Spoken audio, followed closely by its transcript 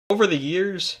Over the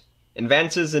years,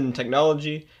 advances in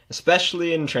technology,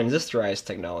 especially in transistorized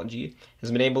technology,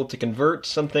 has been able to convert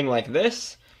something like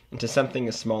this into something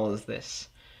as small as this.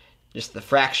 Just the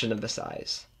fraction of the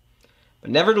size.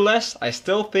 But nevertheless, I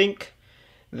still think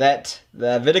that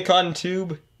the Vidicon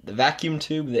tube, the vacuum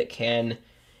tube that can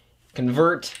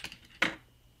convert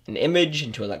an image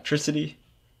into electricity,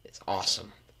 is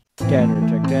awesome.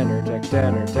 TannerTech, TannerTech,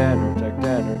 TannerTech,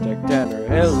 TannerTech, Tanner.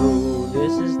 Hello,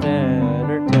 this is TannerTech.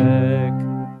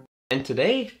 And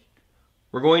today,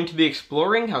 we're going to be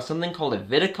exploring how something called a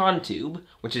Vidicon tube,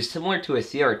 which is similar to a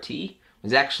CRT,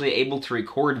 was actually able to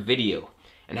record video,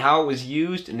 and how it was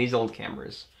used in these old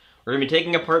cameras. We're going to be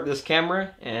taking apart this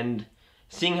camera and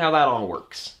seeing how that all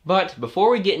works. But before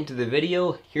we get into the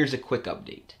video, here's a quick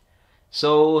update.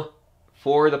 So,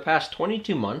 for the past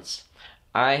 22 months,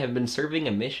 I have been serving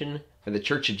a mission for the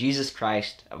Church of Jesus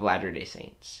Christ of Latter-day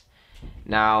Saints.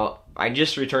 Now, I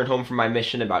just returned home from my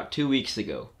mission about 2 weeks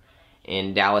ago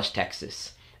in Dallas,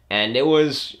 Texas, and it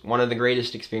was one of the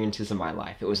greatest experiences of my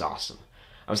life. It was awesome.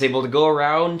 I was able to go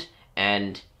around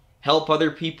and help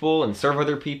other people and serve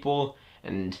other people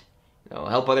and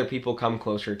help other people come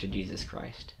closer to Jesus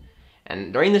Christ.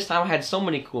 And during this time, I had so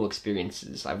many cool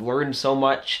experiences. I've learned so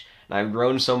much, and I've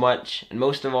grown so much, and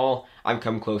most of all, I've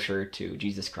come closer to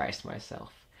Jesus Christ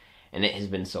myself. And it has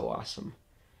been so awesome.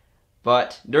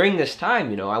 But during this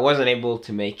time, I wasn't able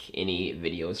to make any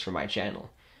videos for my channel.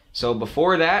 So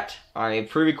before that, I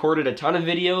pre-recorded a ton of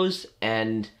videos,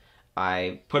 and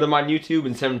I put them on YouTube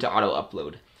and sent them to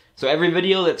auto-upload. So every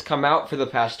video that's come out for the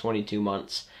past 22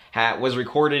 months was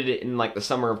recorded in like the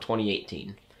summer of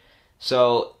 2018.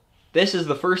 So this is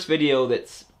the first video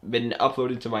that's been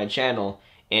uploaded to my channel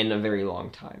in a very long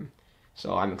time.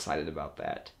 So I'm excited about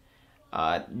that.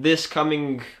 This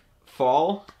coming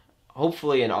fall,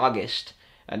 hopefully in August,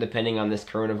 depending on this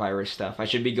coronavirus stuff, I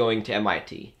should be going to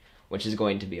MIT, which is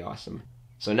going to be awesome.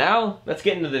 So now, let's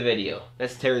get into the video.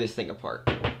 Let's tear this thing apart.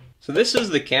 So this is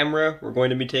the camera we're going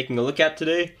to be taking a look at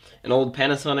today, an old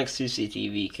Panasonic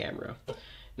CCTV camera.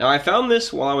 Now I found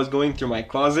this while I was going through my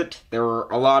closet. There were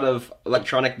a lot of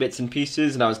electronic bits and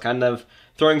pieces, and I was kind of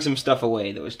throwing some stuff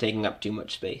away that was taking up too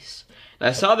much space. And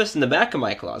I saw this in the back of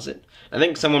my closet. I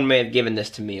think someone may have given this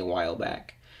to me a while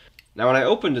back. Now when I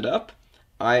opened it up,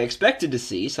 I expected to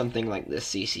see something like this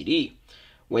CCD,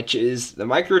 which is the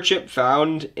microchip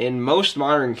found in most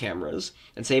modern cameras.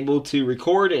 It's able to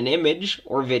record an image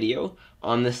or video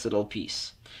on this little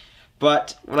piece.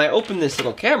 But when I opened this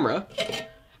little camera,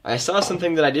 I saw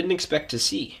something that I didn't expect to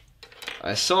see.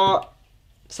 I saw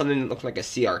something that looked like a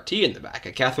CRT in the back,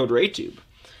 a cathode ray tube.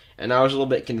 And I was a little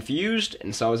bit confused,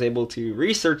 and so I was able to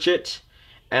research it,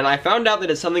 and I found out that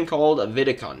it's something called a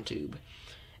Vidicon tube.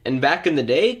 And back in the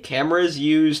day, cameras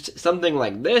used something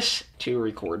like this to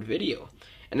record video.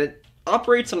 And it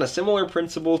operates on a similar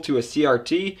principle to a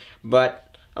CRT,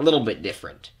 but a little bit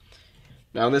different.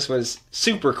 Now this was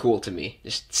super cool to me,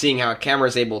 just seeing how a camera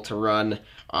is able to run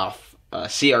off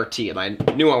CRT, and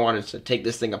I knew I wanted to take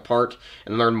this thing apart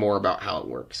and learn more about how it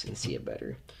works and see it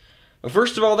better. But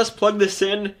first of all, let's plug this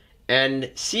in and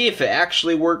see if it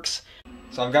actually works.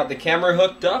 So I've got the camera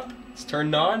hooked up, it's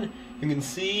turned on. You can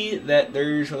see that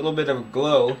there's a little bit of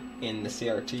glow in the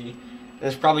CRT.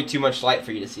 There's probably too much light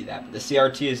for you to see that, but the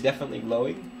CRT is definitely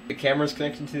glowing. The camera's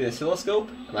connected to the oscilloscope,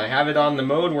 and I have it on the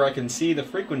mode where I can see the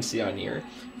frequency on here,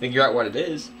 figure out what it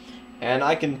is. And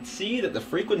I can see that the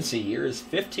frequency here is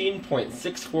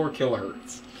 15.64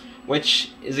 kilohertz,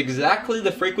 which is exactly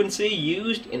the frequency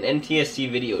used in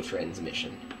NTSC video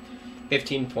transmission.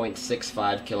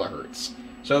 15.65 kilohertz.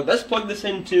 So let's plug this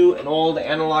into an old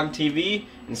analog TV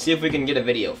and see if we can get a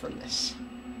video from this.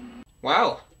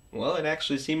 Wow, well it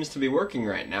actually seems to be working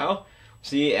right now.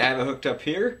 See, I have it hooked up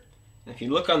here. If you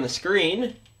look on the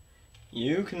screen,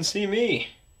 you can see me.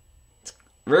 It's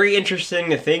very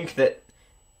interesting to think that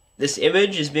this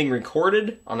image is being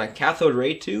recorded on a cathode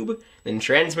ray tube, then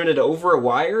transmitted over a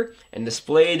wire, and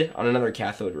displayed on another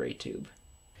cathode ray tube.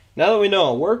 Now that we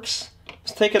know it works,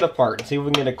 let's take it apart and see if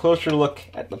we can get a closer look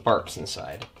at the parts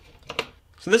inside.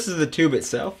 So this is the tube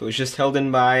itself. It was just held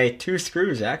in by 2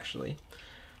 screws actually.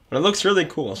 But it looks really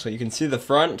cool. So you can see the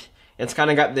front. It's kind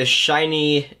of got this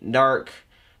shiny, dark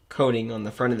coating on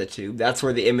the front of the tube. That's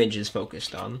where the image is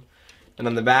focused on. And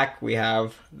on the back we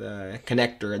have the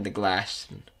connector and the glass.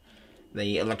 And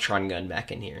the electron gun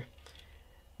back in here.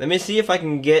 Let me see if I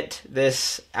can get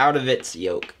this out of its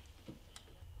yoke.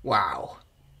 Wow.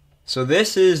 So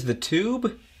this is the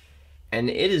tube, and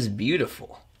it is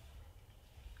beautiful.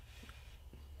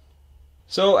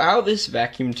 So how this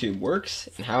vacuum tube works,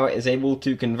 and how it is able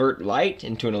to convert light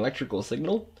into an electrical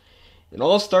signal, It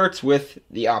all starts with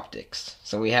the optics.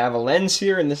 So we have a lens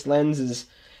here, and this lens is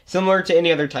similar to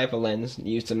any other type of lens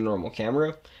used in a normal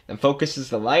camera that focuses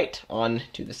the light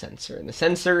onto the sensor. And the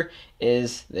sensor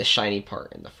is this shiny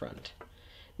part in the front.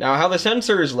 Now, how the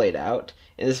sensor is laid out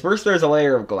is first there's a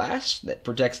layer of glass that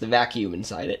protects the vacuum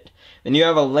inside it. Then you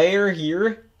have a layer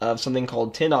here of something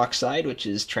called tin oxide, which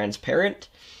is transparent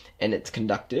and it's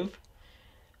conductive.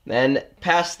 Then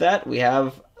past that, we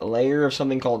have a layer of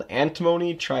something called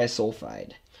antimony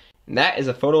trisulfide. And that is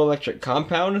a photoelectric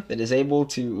compound that is able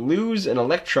to lose an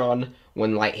electron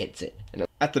when light hits it. And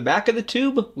at the back of the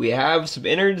tube, we have some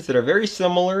innards that are very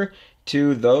similar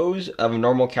to those of a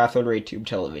normal cathode ray tube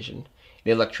television,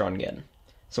 the electron gun.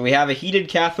 So we have a heated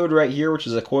cathode right here, which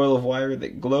is a coil of wire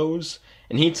that glows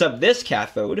and heats up this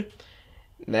cathode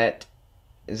that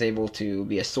is able to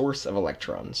be a source of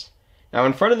electrons. Now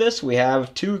in front of this we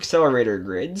have two accelerator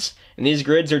grids, and these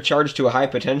grids are charged to a high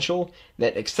potential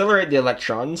that accelerate the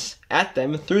electrons at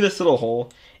them through this little hole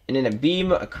and in a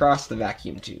beam across the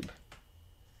vacuum tube.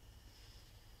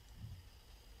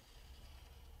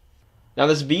 Now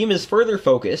this beam is further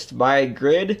focused by a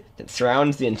grid that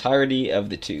surrounds the entirety of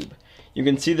the tube. You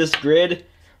can see this grid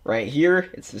right here,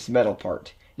 it's this metal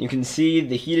part. You can see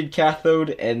the heated cathode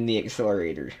and the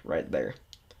accelerator right there.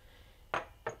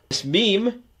 This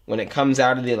beam, when it comes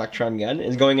out of the electron gun,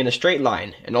 is going in a straight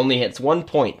line and only hits one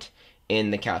point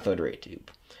in the cathode ray tube.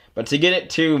 But to get it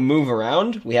to move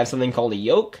around, we have something called a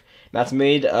yoke. That's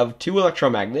made of two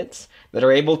electromagnets that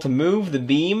are able to move the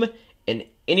beam in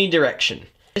any direction.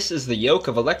 This is the yoke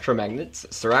of electromagnets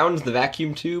that surrounds the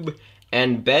vacuum tube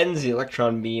and bends the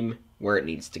electron beam where it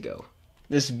needs to go.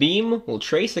 This beam will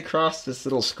trace across this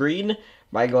little screen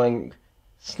by going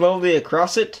slowly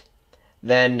across it,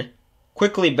 then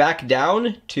quickly back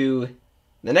down to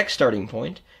the next starting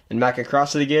point, then back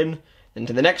across it again, then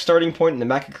to the next starting point, and then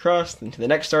back across, then to the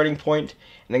next starting point,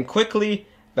 and then quickly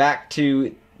back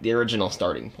to the original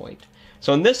starting point.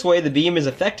 So in this way, the beam is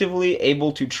effectively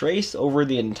able to trace over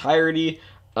the entirety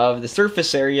of the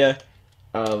surface area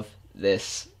of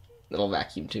this little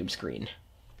vacuum tube screen.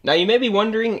 Now you may be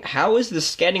wondering, how is the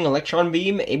scanning electron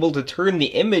beam able to turn the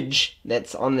image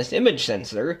that's on this image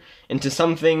sensor into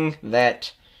something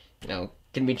that,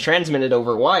 can be transmitted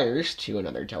over wires to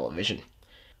another television?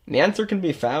 And the answer can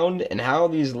be found in how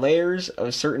these layers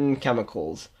of certain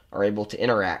chemicals are able to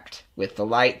interact with the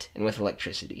light and with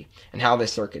electricity, and how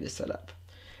this circuit is set up.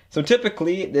 So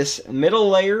typically, this middle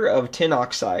layer of tin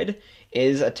oxide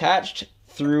is attached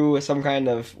through some kind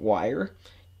of wire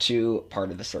to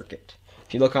part of the circuit.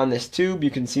 If you look on this tube, you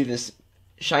can see this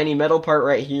shiny metal part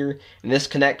right here, and this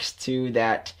connects to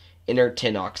that inner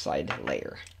tin oxide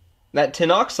layer. That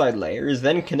tin oxide layer is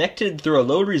then connected through a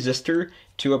load resistor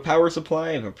to a power supply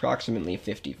of approximately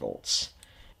 50 volts.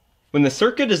 When the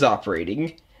circuit is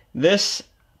operating, this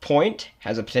point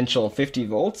has a potential of 50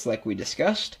 volts like we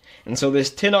discussed, and so this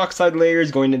tin oxide layer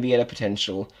is going to be at a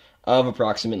potential of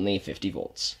approximately 50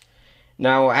 volts.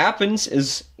 Now what happens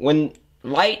is when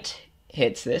light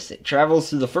hits this, it travels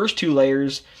through the first two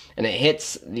layers and it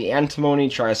hits the antimony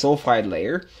trisulfide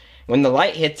layer. When the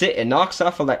light hits it, it knocks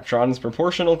off electrons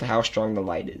proportional to how strong the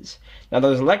light is. Now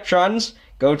those electrons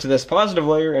go to this positive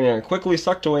layer and are quickly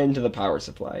sucked away into the power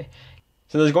supply.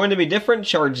 So there's going to be different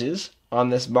charges on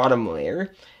this bottom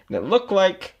layer that look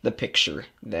like the picture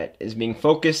that is being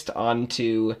focused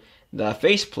onto the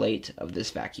faceplate of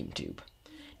this vacuum tube.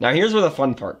 Now here's where the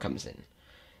fun part comes in.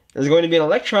 There's going to be an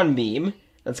electron beam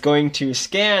that's going to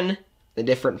scan the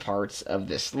different parts of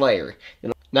this layer.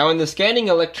 Now when the scanning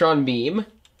electron beam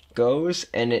goes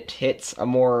and it hits a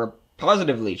more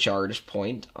positively charged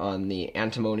point on the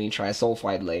antimony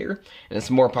trisulfide layer, and it's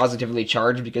more positively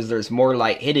charged because there's more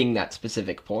light hitting that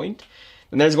specific point,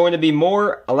 then there's going to be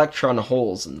more electron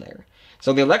holes in there.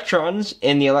 So the electrons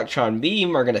in the electron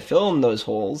beam are going to fill in those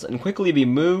holes and quickly be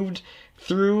moved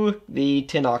through the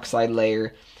tin oxide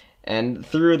layer and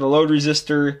through the load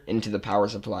resistor into the power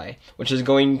supply, which is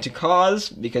going to cause,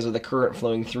 because of the current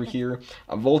flowing through here,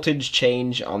 a voltage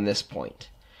change on this point.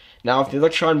 Now if the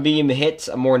electron beam hits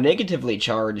a more negatively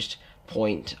charged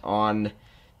point on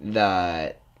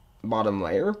the bottom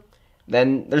layer,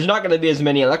 then there's not going to be as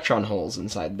many electron holes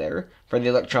inside there for the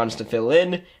electrons to fill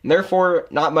in, and therefore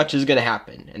not much is going to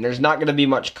happen. And there's not going to be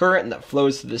much current that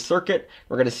flows through the circuit.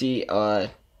 We're going to see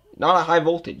not a high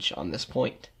voltage on this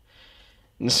point.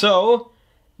 And so,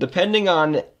 depending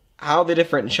on how the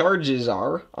different charges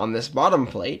are on this bottom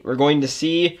plate, we're going to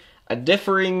see a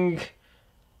differing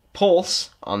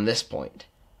pulse on this point.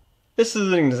 This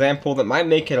is an example that might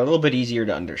make it a little bit easier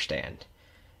to understand.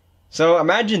 So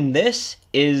imagine this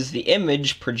is the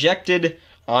image projected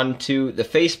onto the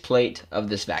faceplate of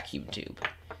this vacuum tube.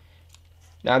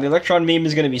 Now the electron beam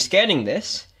is going to be scanning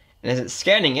this, and as it's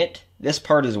scanning it, this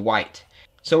part is white.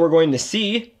 So we're going to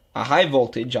see a high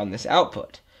voltage on this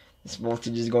output. This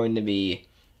voltage is going to be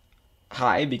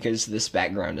high because this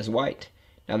background is white.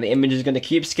 Now the image is going to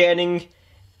keep scanning,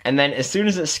 and then as soon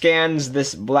as it scans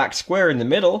this black square in the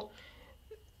middle,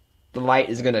 the light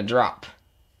is going to drop.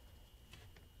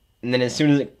 And then as soon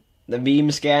as the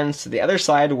beam scans to the other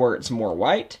side where it's more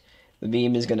white, the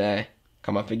beam is going to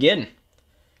come up again.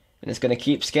 And it's going to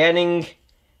keep scanning.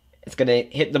 It's going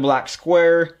to hit the black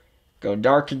square, go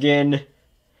dark again,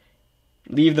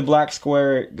 leave the black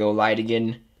square, go light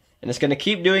again. And it's going to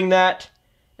keep doing that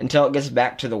until it gets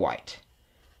back to the white.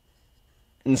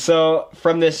 And so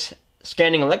from this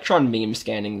scanning electron beam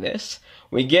scanning this,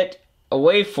 we get a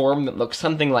waveform that looks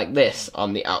something like this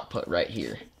on the output right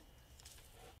here.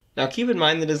 Now keep in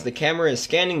mind that as the camera is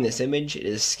scanning this image, it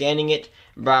is scanning it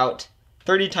about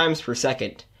 30 times per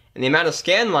second. And the amount of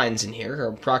scan lines in here are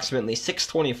approximately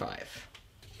 625.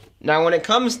 Now when it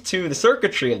comes to the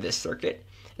circuitry of this circuit,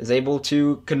 it's able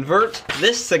to convert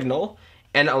this signal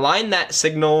and align that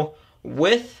signal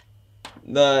with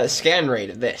the scan rate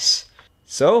of this.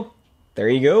 So, there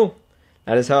you go.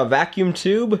 That is how a vacuum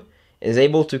tube is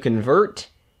able to convert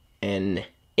an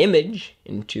image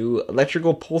into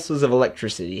electrical pulses of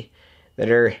electricity that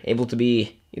are able to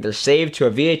be either saved to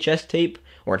a VHS tape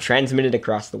or transmitted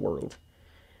across the world.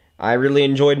 I really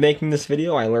enjoyed making this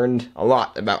video. I learned a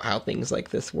lot about how things like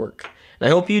this work, and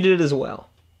I hope you did as well.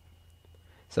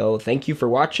 So thank you for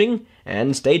watching,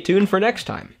 and stay tuned for next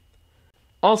time.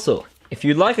 Also, if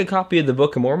you'd like a copy of the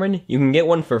Book of Mormon, you can get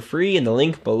one for free in the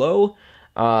link below.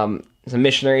 Some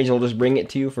missionaries will just bring it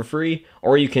to you for free,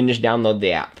 or you can just download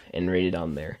the app and read it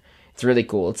on there. It's really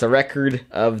cool. It's a record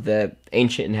of the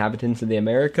ancient inhabitants of the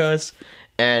Americas,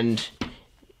 and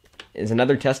is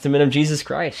another testament of Jesus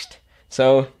Christ.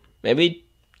 So maybe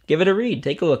give it a read,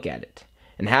 take a look at it,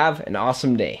 and have an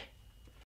awesome day.